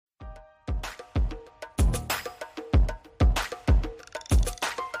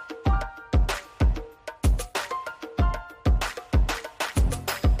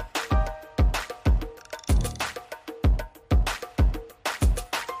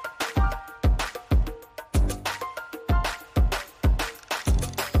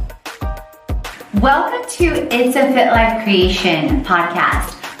Welcome to It's a Fit Life Creation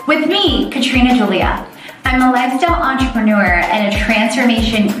podcast with me, Katrina Julia. I'm a lifestyle entrepreneur and a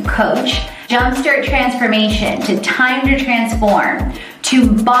transformation coach. Jumpstart transformation to time to transform,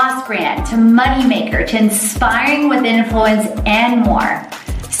 to boss brand, to moneymaker, to inspiring with influence and more.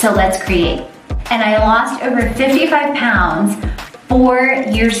 So let's create. And I lost over 55 pounds 4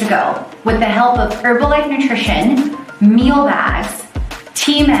 years ago with the help of Herbalife Nutrition, meal bags,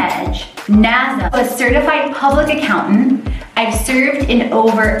 Team Edge, NASA, a certified public accountant. I've served in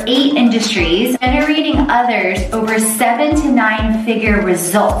over 8 industries, generating others over 7 to 9 figure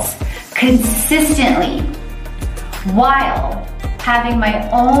results consistently while having my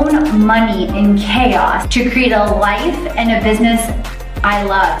own money in chaos to create a life and a business I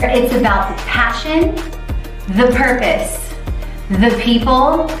love. It's about the passion, the purpose, the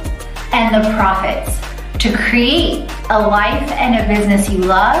people, and the profits to create a life and a business you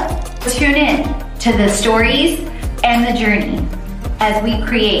love. Tune in to the stories and the journey as we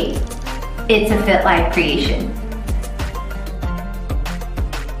create It's a Fit Life Creation.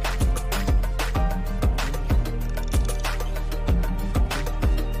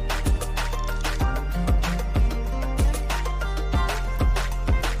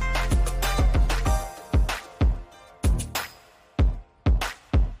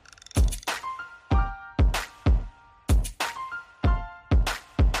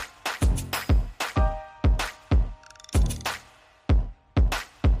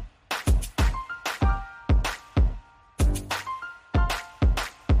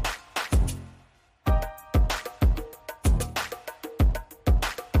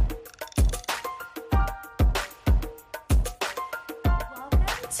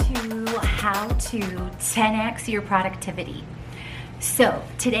 To how to 10x your productivity. So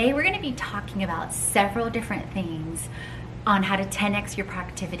today we're going to be talking about several different things on how to 10x your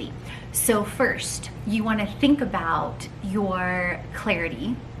productivity. So first, you want to think about your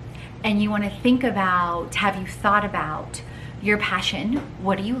clarity, and you want to think about, have you thought about your passion?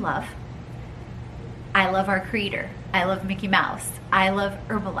 What do you love? I love our creator. I love Mickey Mouse. I love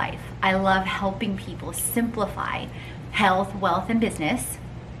Herbalife. I love helping people simplify health, wealth, and business.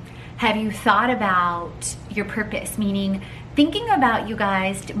 Have you thought about your purpose? Meaning thinking about, you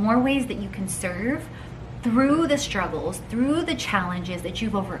guys, more ways that you can serve through the struggles, through the challenges that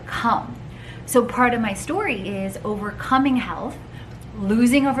you've overcome. So part of my story is overcoming health,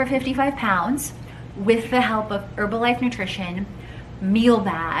 losing over 55 pounds with the help of Herbalife Nutrition, meal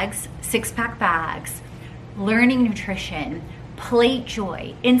bags, 6-pack bags, learning nutrition, Plate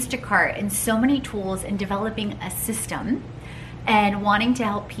Joy, Instacart, and so many tools, and developing a system and wanting to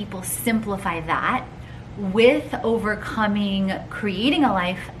help people simplify that with overcoming, creating a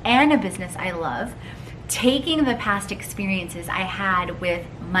life and a business I love, taking the past experiences I had with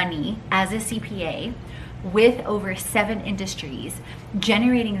money as a CPA with over 7 industries,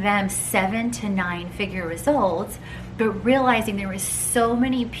 generating them 7 to 9 figure results, but realizing there was so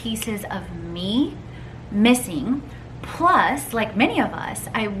many pieces of me missing. Plus, like many of us,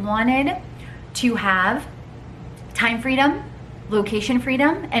 I wanted to have time freedom, location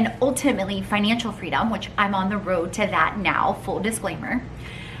freedom, and ultimately financial freedom, which I'm on the road to that now, full disclaimer.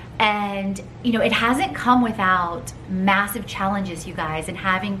 And it hasn't come without massive challenges, you guys, and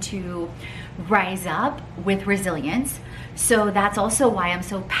having to rise up with resilience. So that's also why I'm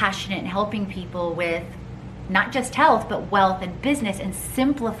so passionate in helping people with not just health, but wealth and business, and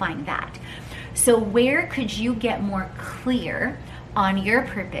simplifying that. So where could you get more clear on your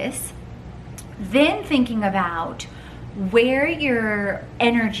purpose? Then thinking about where your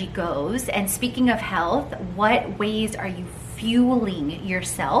energy goes, and speaking of health, what ways are you fueling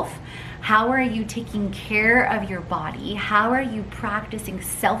yourself? How are you taking care of your body? How are you practicing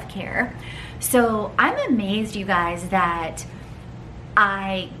self-care? So I'm amazed, you guys, that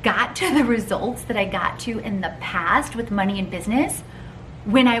I got to the results that I got to in the past with money and business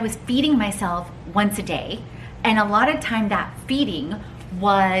when I was feeding myself once a day. And a lot of time that feeding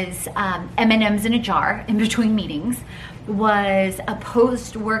was M&Ms in a jar in between meetings, was a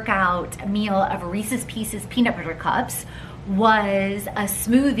post-workout meal of Reese's Pieces peanut butter cups, was a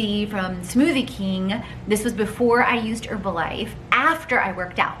smoothie from Smoothie King. This was before I used Herbalife, after I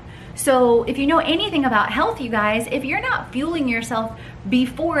worked out. So if you know anything about health, you guys, if you're not fueling yourself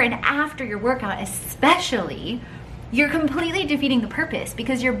before and after your workout especially, you're completely defeating the purpose,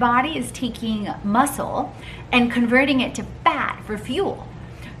 because your body is taking muscle and converting it to fat for fuel.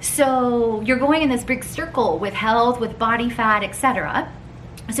 So you're going in this big circle with health, with body fat, etc.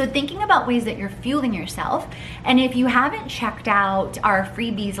 So thinking about ways that you're fueling yourself. And if you haven't checked out our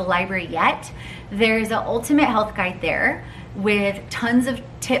freebies library yet, there's an ultimate health guide there with tons of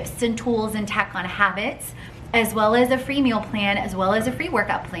tips and tools and tech on habits, as well as a free meal plan, as well as a free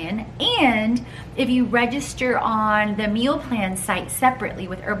workout plan. And if you register on the meal plan site separately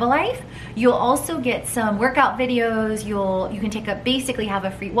with Herbalife, you'll also get some workout videos. You can basically have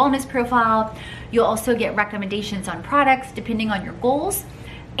a free wellness profile. You'll also get recommendations on products depending on your goals.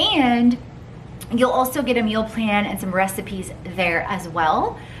 And you'll also get a meal plan and some recipes there as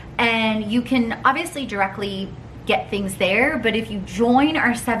well. And you can obviously directly get things there, but if you join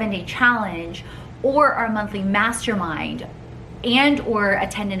our 7-day challenge or our monthly mastermind and or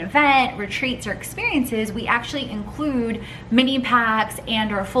attend an event, retreats, or experiences, we actually include mini packs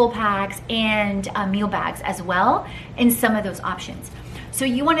and or full packs and meal bags as well in some of those options. So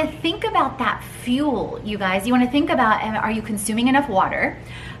you want to think about that fuel, you guys. You want to think about, are you consuming enough water?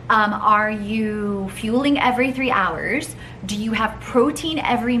 Are you fueling every 3 hours? Do you have protein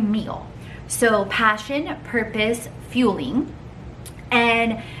every meal? So passion, purpose, fueling.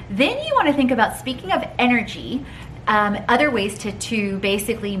 And then you want to think about, speaking of energy, other ways to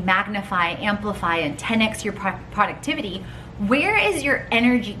basically magnify, amplify, and 10x your productivity. Where is your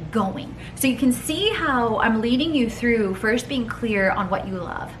energy going? So you can see how I'm leading you through first being clear on what you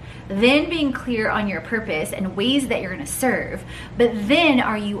love, then being clear on your purpose and ways that you're going to serve. But then,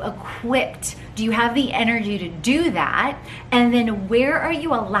 are you equipped? Do you have the energy to do that? And then where are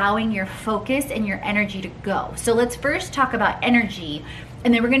you allowing your focus and your energy to go? So let's first talk about energy,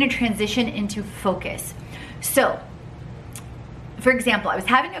 and then we're going to transition into focus. So for example, I was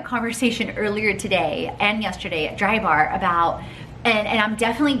having a conversation earlier today and yesterday at Dry Bar about, and I'm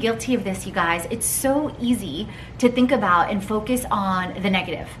definitely guilty of this, you guys. It's so easy to think about and focus on the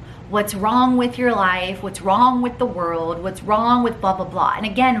negative. What's wrong with your life? What's wrong with the world? What's wrong with blah, blah, blah. And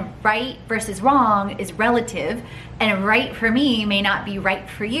again, right versus wrong is relative, and right for me may not be right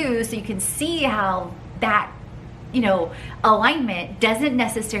for you. So you can see how that, alignment doesn't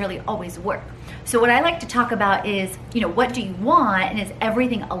necessarily always work. So what I like to talk about is, what do you want, and is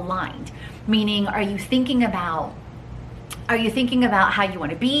everything aligned? Meaning, are you thinking about how you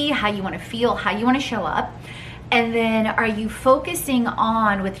want to be, how you want to feel, how you want to show up? And then are you focusing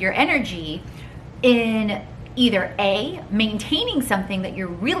on, with your energy, in either A, maintaining something that you're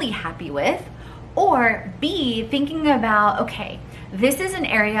really happy with, or B, thinking about, okay, this is an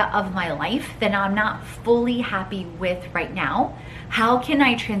area of my life that I'm not fully happy with right now. How can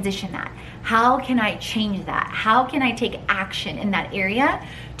I transition that? How can I change that? How can I take action in that area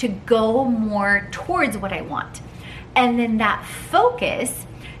to go more towards what I want? And then that focus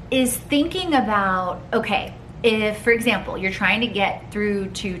is thinking about, okay, if, for example, you're trying to get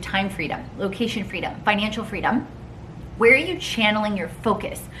through to time freedom, location freedom, financial freedom, where are you channeling your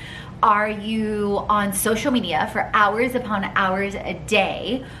focus? Are you on social media for hours upon hours a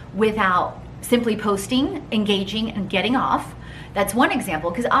day without simply posting, engaging, and getting off? That's one example,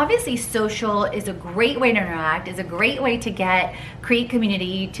 because obviously social is a great way to interact, is a great way to create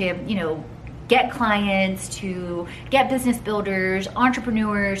community, to, get clients, to get business builders,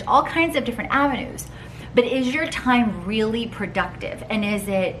 entrepreneurs, all kinds of different avenues. But is your time really productive? And is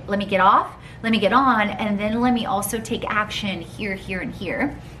it, let me get off, let me get on, and then let me also take action here, here, and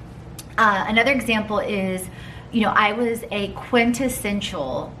here? Another example is, I was a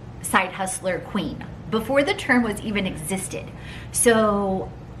quintessential side hustler queen before the term was even existed.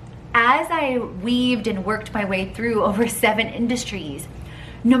 So as I weaved and worked my way through over 7 industries,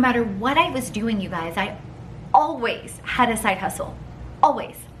 no matter what I was doing, you guys, I always had a side hustle,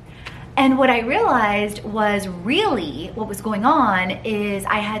 always. And what I realized was really what was going on is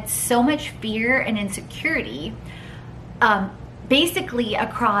I had so much fear and insecurity, basically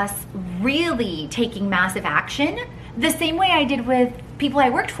across really taking massive action the same way I did with people I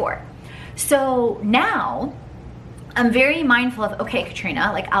worked for. So now I'm very mindful of, okay,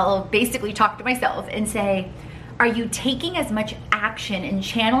 Katrina, I'll basically talk to myself and say, are you taking as much action and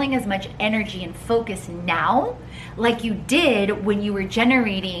channeling as much energy and focus now like you did when you were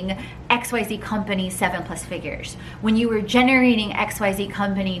generating XYZ company 7+ figures, when you were generating XYZ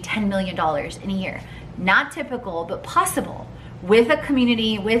company $10 million in a year? Not typical, but possible, with a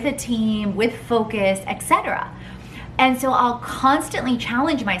community, with a team, with focus, etc. And so I'll constantly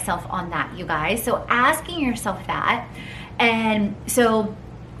challenge myself on that, you guys. So asking yourself that. And so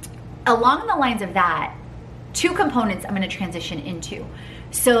along the lines of that, 2 components I'm going to transition into.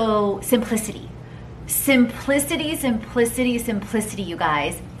 So simplicity, you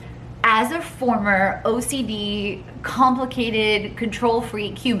guys. As a former OCD, complicated, control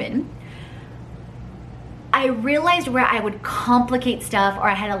freak human, I realized where I would complicate stuff, or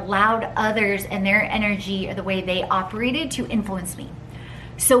I had allowed others and their energy or the way they operated to influence me.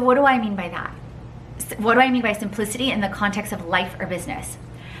 So what do I mean by that? what do I mean by simplicity in the context of life or business?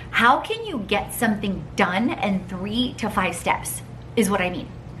 How can you get something done in 3 to 5 steps is what I mean.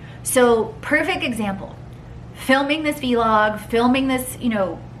 So perfect example, filming this vlog, filming this,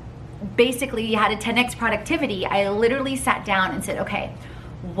 basically how to 10x productivity. I literally sat down and said, okay,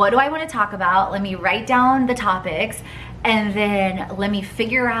 what do I want to talk about? Let me write down the topics, and then let me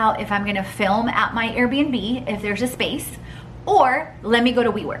figure out if I'm going to film at my Airbnb, if there's a space, or let me go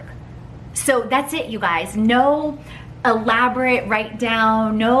to WeWork. So that's it, you guys. No elaborate write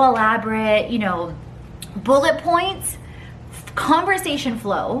down, no elaborate, bullet points, conversation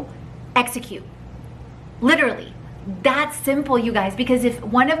flow, execute. Literally. That's simple, you guys, because if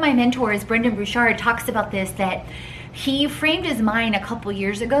one of my mentors, Brendan Bouchard, talks about this, that he framed his mind a couple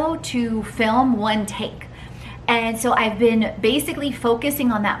years ago to film one take. And so I've been basically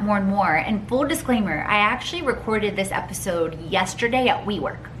focusing on that more and more. And full disclaimer, I actually recorded this episode yesterday at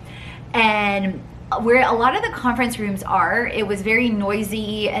WeWork. And where a lot of the conference rooms are, it was very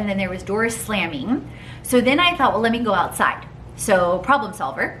noisy, and then there was doors slamming. So then I thought, well, let me go outside. So problem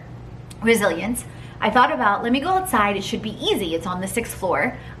solver, resilience. I thought about, let me go outside, it should be easy, it's on the 6th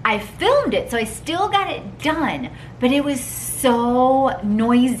floor. I filmed it, so I still got it done, but it was so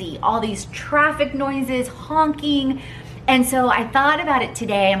noisy, all these traffic noises, honking. And so I thought about it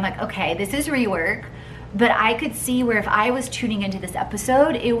today, I'm like, okay, this is rework, but I could see where if I was tuning into this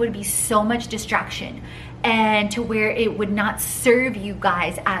episode, it would be so much distraction, and to where it would not serve you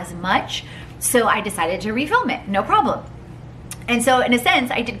guys as much. So I decided to refilm it, no problem. And so in a sense,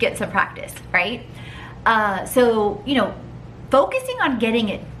 I did get some practice, right? So, focusing on getting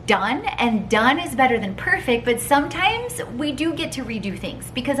it done, and done is better than perfect, but sometimes we do get to redo things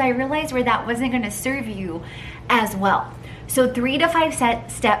because I realized where that wasn't going to serve you as well. So 3 to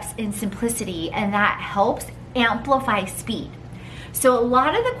 5 steps in simplicity, and that helps amplify speed. So a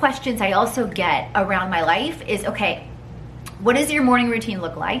lot of the questions I also get around my life is, okay, what does your morning routine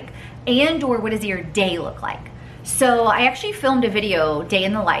look like? And or what does your day look like? So I actually filmed a video, day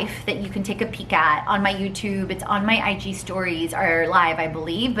in the life, that you can take a peek at on my YouTube. It's on my IG stories, or live, I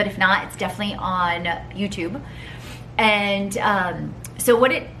believe, but if not, it's definitely on YouTube. And so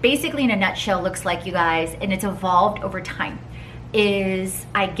what it basically in a nutshell looks like, you guys, and it's evolved over time, is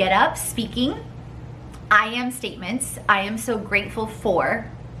I get up speaking I am statements. I am so grateful for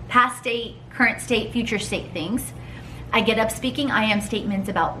past state, current state, future state things. I get up speaking I am statements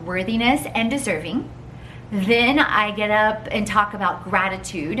about worthiness and deserving. Then I get up and talk about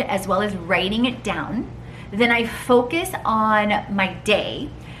gratitude as well as writing it down. Then I focus on my day,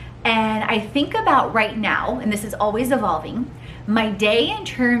 and I think about right now, and this is always evolving, my day in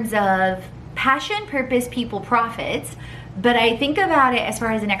terms of passion, purpose, people, profits, but I think about it as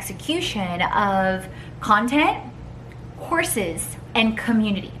far as an execution of content, courses, and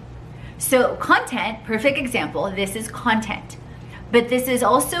community. So content, perfect example, this is content. But this is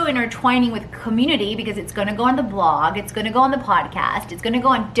also intertwining with community because it's going to go on the blog, it's going to go on the podcast, it's going to go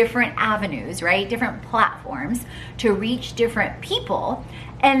on different avenues, right? Different platforms to reach different people.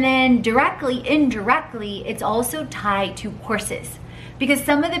 And then directly, indirectly, it's also tied to courses. Because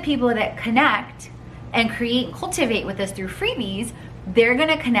some of the people that connect and create and cultivate with us through freebies, they're going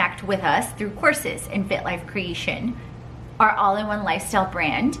to connect with us through courses in Fit Life Creation, our all-in-one lifestyle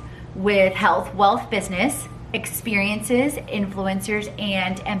brand with health, wealth, business, experiences, influencers,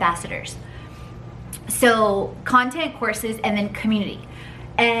 and ambassadors. So content, courses, and then community.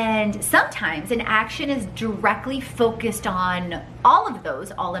 And sometimes an action is directly focused on all of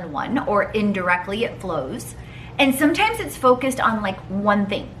those all in one, or indirectly it flows. And sometimes it's focused on like one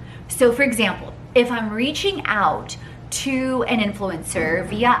thing. So for example, if I'm reaching out to an influencer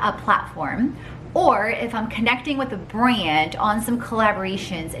via a platform, or if I'm connecting with a brand on some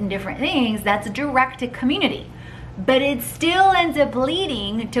collaborations and different things, that's direct to community. But it still ends up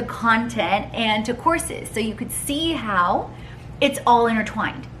leading to content and to courses. So you could see how it's all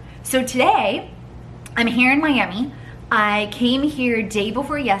intertwined. So today, I'm here in Miami. I came here day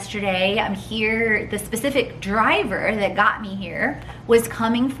before yesterday. I'm here, the specific driver that got me here was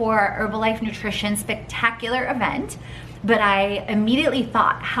coming for our Herbalife Nutrition Spectacular event. But I immediately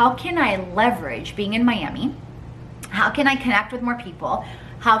thought, how can I leverage being in Miami? How can I connect with more people?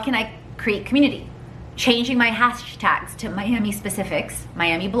 How can I create community? Changing my hashtags to Miami specifics,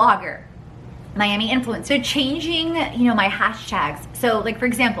 Miami blogger, Miami influencer. So changing, my hashtags. So like, for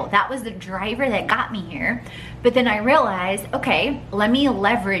example, that was the driver that got me here. But then I realized, okay, let me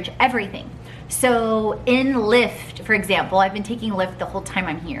leverage everything. So in Lyft, for example, I've been taking Lyft the whole time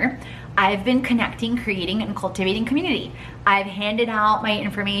I'm here. I've been connecting, creating, and cultivating community. I've handed out my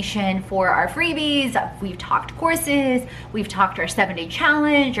information for our freebies. We've talked courses. We've talked our 7-day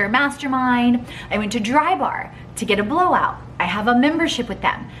challenge, our mastermind. I went to Dry Bar to get a blowout. I have a membership with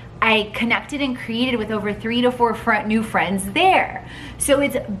them. I connected and created with over 3 to 4 new friends there. So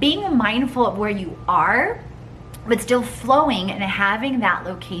it's being mindful of where you are, but still flowing and having that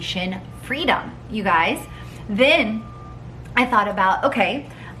location freedom, you guys. Then I thought about, okay,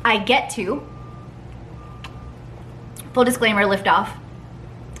 I get to, full disclaimer, Liftoff.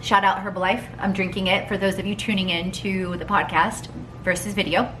 Shout out Herbalife. I'm drinking it for those of you tuning in to the podcast versus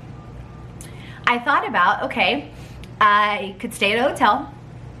video. I thought about, okay, I could stay at a hotel,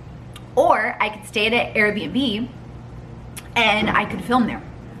 or I could stay at an Airbnb and I could film there.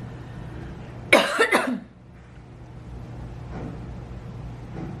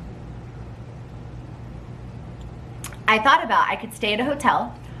 I thought about I could stay at a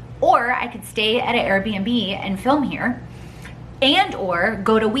hotel, or I could stay at an Airbnb and film here, and or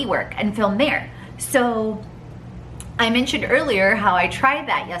go to WeWork and film there. So I mentioned earlier how I tried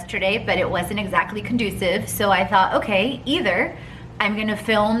that yesterday, but it wasn't exactly conducive. So I thought, okay, either I'm gonna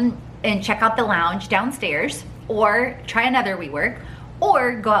film and check out the lounge downstairs, or try another WeWork,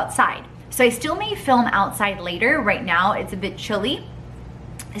 or go outside. So I still may film outside later. Right now it's a bit chilly.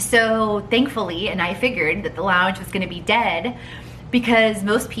 So thankfully, and I figured that the lounge was gonna be dead because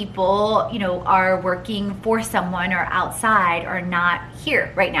most people, are working for someone or outside or not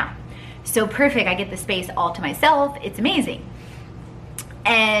here right now. So perfect, I get the space all to myself. It's amazing.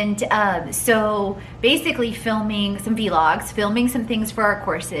 And so basically filming some vlogs, filming some things for our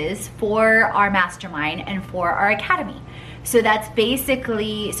courses, for our mastermind, and for our academy. So that's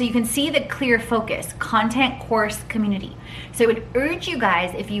basically, so you can see the clear focus, content, course, community. So I would urge you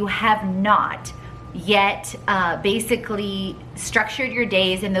guys, if you have not yet basically structured your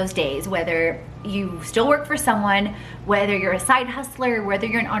days in those days, whether you still work for someone, whether you're a side hustler, whether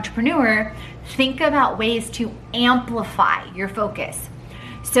you're an entrepreneur, think about ways to amplify your focus.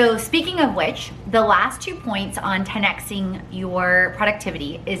 So speaking of which, the last 2 points on 10xing your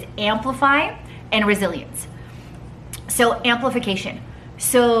productivity is amplify and resilience. So amplification.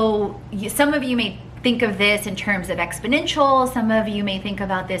 So some of you may think of this in terms of exponential. Some of you may think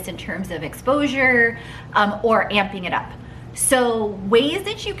about this in terms of exposure or amping it up. So ways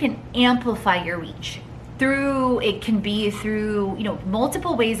that you can amplify your reach it can be through,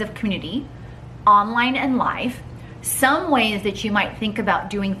 multiple ways of community, online and live. Some ways that you might think about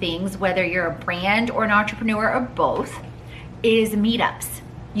doing things, whether you're a brand or an entrepreneur or both, is meetups.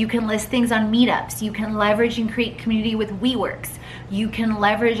 You can list things on meetups. You can leverage and create community with WeWorks. You can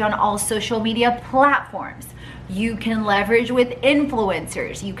leverage on all social media platforms. You can leverage with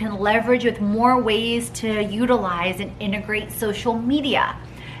influencers. You can leverage with more ways to utilize and integrate social media.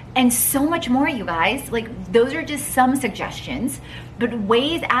 And so much more, you guys. Like, those are just some suggestions, but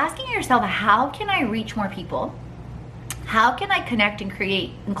ways, asking yourself, how can I reach more people? How can I connect and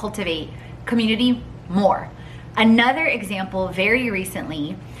create and cultivate community more? Another example, very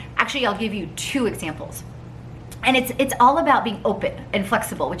recently, actually I'll give you 2 examples. And it's all about being open and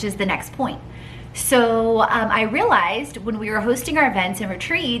flexible, which is the next point. So I realized when we were hosting our events and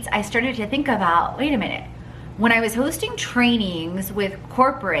retreats, I started to think about, wait a minute, when I was hosting trainings with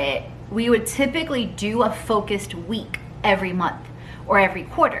corporate, we would typically do a focused week every month or every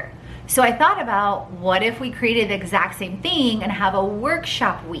quarter. So I thought about, what if we created the exact same thing and have a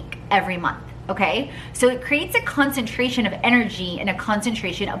workshop week every month? Okay, so it creates a concentration of energy and a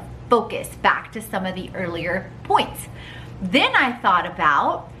concentration of focus, back to some of the earlier points. Then I thought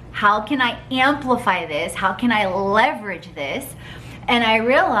about, how can I amplify this? How can I leverage this? And I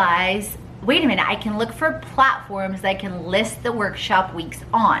realized, wait a minute, I can look for platforms that I can list the workshop weeks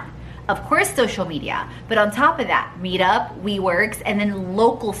on. Of course, social media, but on top of that, Meetup, WeWorks, and then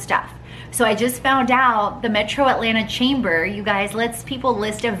local stuff. So I just found out the Metro Atlanta Chamber, you guys, lets people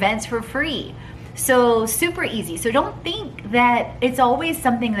list events for free. So super easy. So don't think that it's always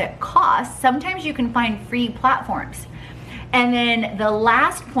something that costs. Sometimes you can find free platforms. And then the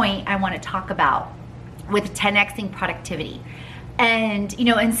last point I want to talk about with 10xing productivity. And,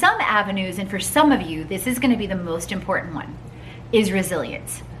 in some avenues, and for some of you, this is going to be the most important one, is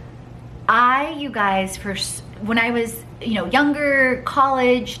resilience. You guys, when I was, younger,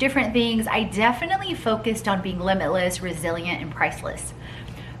 college, different things, I definitely focused on being limitless, resilient, and priceless.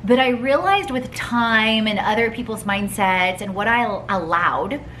 But I realized with time and other people's mindsets and what I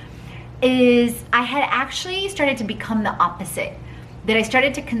allowed is I had actually started to become the opposite. That I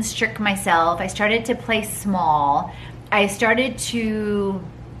started to constrict myself. I started to play small. I started to,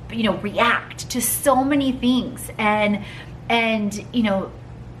 react to so many things. And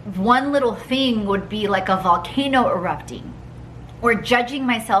one little thing would be like a volcano erupting, or judging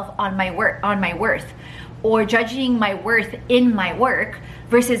myself on my worth, or judging my worth in my work,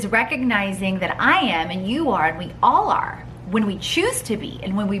 versus recognizing that I am and you are and we all are, when we choose to be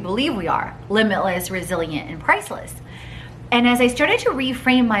and when we believe we are, limitless, resilient, and priceless. And as I started to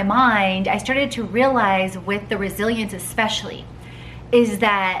reframe my mind, I started to realize, with the resilience especially, is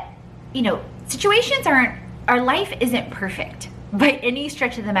that, situations our life isn't perfect by any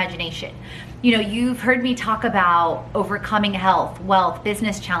stretch of the imagination. You've heard me talk about overcoming health, wealth,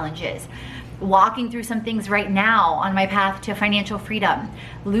 business challenges, walking through some things right now on my path to financial freedom,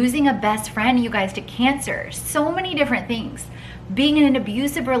 losing a best friend, you guys, to cancer, so many different things, being in an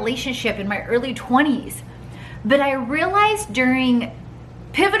abusive relationship in my early 20s. But I realized during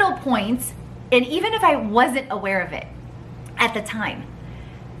pivotal points, and even if I wasn't aware of it at the time,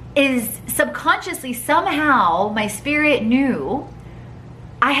 is subconsciously somehow my spirit knew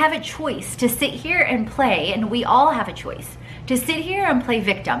I have a choice to sit here and play, and we all have a choice to sit here and play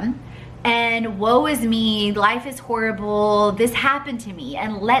victim and woe is me, life is horrible, this happened to me,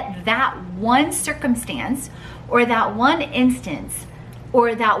 and let that one circumstance or that one instance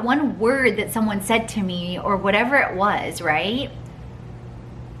or that one word that someone said to me or whatever it was, right,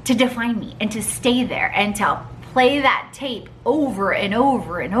 to define me and to stay there and to play that tape over and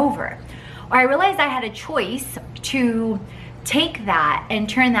over and over. Or I realized I had a choice to take that and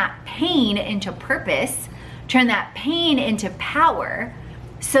turn that pain into purpose, turn that pain into power,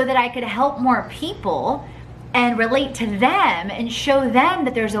 so that I could help more people and relate to them and show them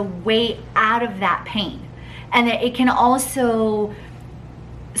that there's a way out of that pain, and that it can also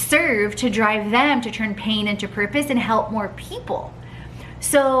serve to drive them to turn pain into purpose and help more people.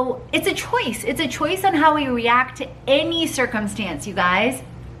 So it's a choice. It's a choice on how we react to any circumstance, you guys.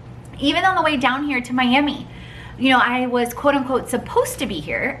 Even on the way down here to Miami, I was quote unquote supposed to be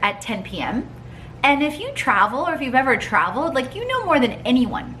here at 10 p.m. And if you travel, or if you've ever traveled, more than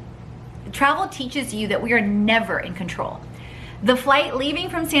anyone, travel teaches you that we are never in control. The flight leaving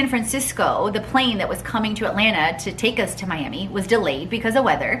from San Francisco, the plane that was coming to Atlanta to take us to Miami, was delayed because of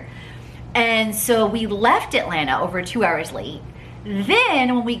weather. And so we left Atlanta over 2 hours late.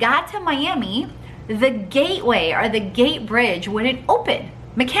 Then when we got to Miami, the gateway or the gate bridge wouldn't open,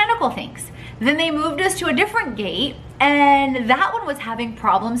 mechanical things. Then they moved us to a different gate, and that one was having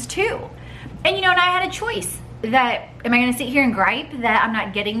problems too. And and I had a choice that, am I gonna sit here and gripe that I'm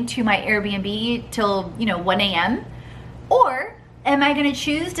not getting to my Airbnb till 1 a.m.? Or am I gonna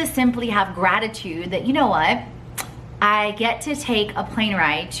choose to simply have gratitude that, I get to take a plane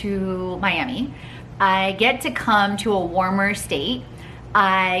ride to Miami, I get to come to a warmer state,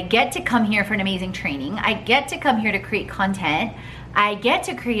 I get to come here for an amazing training, I get to come here to create content, I get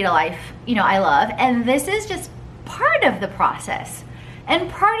to create a life, I love, and this is just part of the process and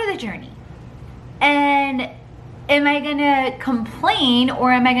part of the journey. And am I gonna complain,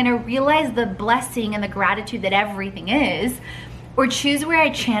 or am I gonna realize the blessing and the gratitude that everything is, or choose where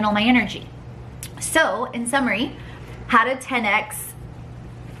I channel my energy? So in summary, how to 10x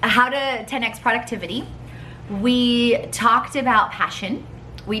productivity. We talked about passion.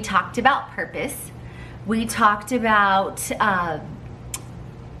 We talked about purpose. We talked about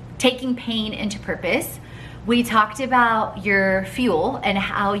taking pain into purpose. We talked about your fuel and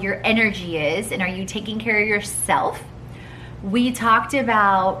how your energy is, and are you taking care of yourself? We talked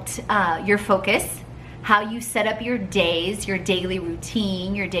about your focus, how you set up your days, your daily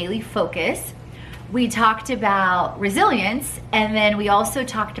routine, your daily focus. We talked about resilience, and then we also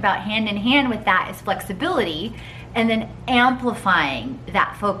talked about hand in hand with that is flexibility, and then amplifying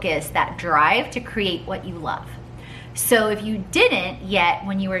that focus, that drive to create what you love. So if you didn't yet,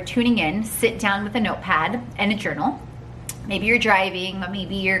 when you were tuning in, sit down with a notepad and a journal. Maybe you're driving,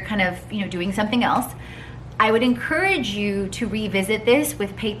 maybe you're kind of, doing something else. I would encourage you to revisit this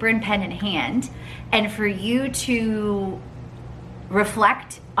with paper and pen in hand, and for you to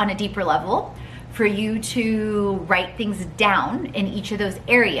reflect on a deeper level, for you to write things down in each of those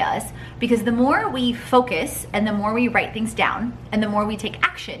areas, because the more we focus and the more we write things down and the more we take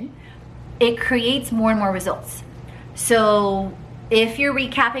action, it creates more and more results. So if you're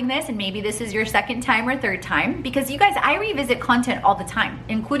recapping this, and maybe this is your second time or third time, because you guys, I revisit content all the time,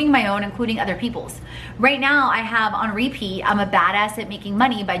 including my own, including other people's. Right now I have on repeat, I'm a Badass at Making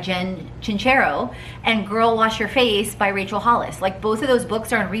Money by Jen Sincero and Girl Wash Your Face by Rachel Hollis. Both of those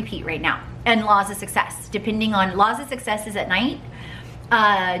books are on repeat right now. And Laws of Success, depending on, Laws of Success is at night,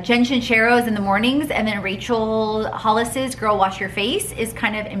 Jen Sincero's in the mornings, and then Rachel Hollis's Girl Wash Your Face is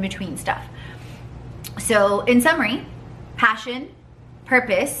kind of in between stuff. So in summary, passion,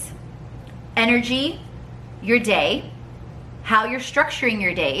 purpose, energy, your day, how you're structuring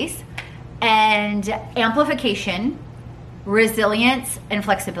your days, and amplification, resilience, and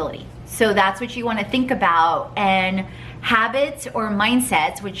flexibility. So that's what you want to think about. And habits or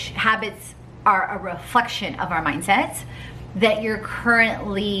mindsets, which habits are a reflection of our mindsets that you're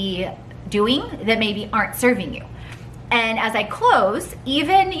currently doing that maybe aren't serving you. And as I close,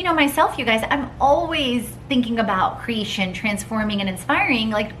 even, myself, you guys, I'm always thinking about creation, transforming, and inspiring.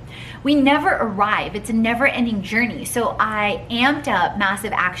 Like, we never arrive. It's a never ending journey. So I amped up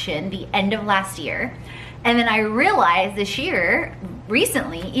massive action the end of last year. And then I realized this year,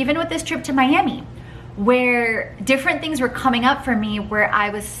 recently, even with this trip to Miami, where different things were coming up for me where I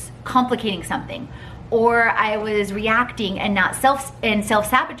was complicating something, or I was reacting and not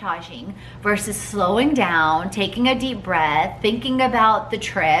self-sabotaging versus slowing down, taking a deep breath, thinking about the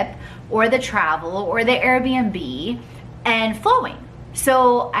trip or the travel or the Airbnb and flowing.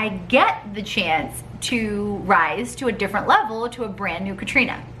 So I get the chance to rise to a different level, to a brand new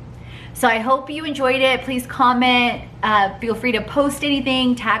Katrina. So I hope you enjoyed it. Please comment, feel free to post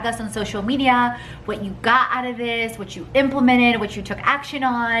anything, tag us on social media, what you got out of this, what you implemented, what you took action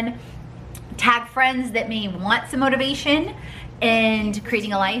on. Tag friends that may want some motivation and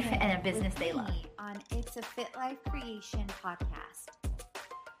creating a life and a business they love. On It's a Fit Life Creation podcast.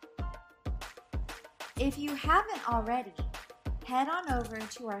 If you haven't already, head on over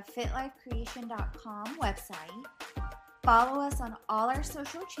to our fitlifecreation.com website, follow us on all our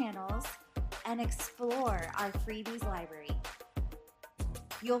social channels, and explore our freebies library.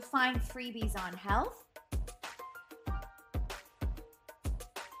 You'll find freebies on health,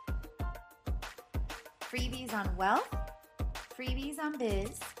 freebies on wealth, freebies on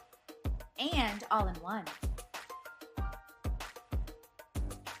biz, and all in one.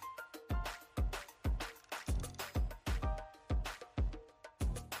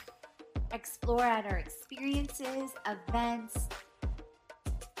 Explore at our experiences, events,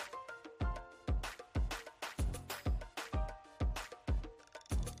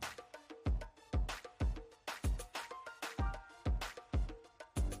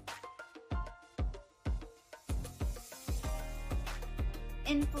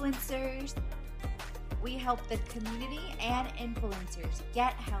 influencers. We help the community and influencers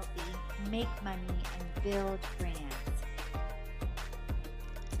get healthy, make money, and build brands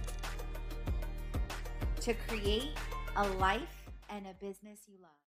to create a life and a business you love.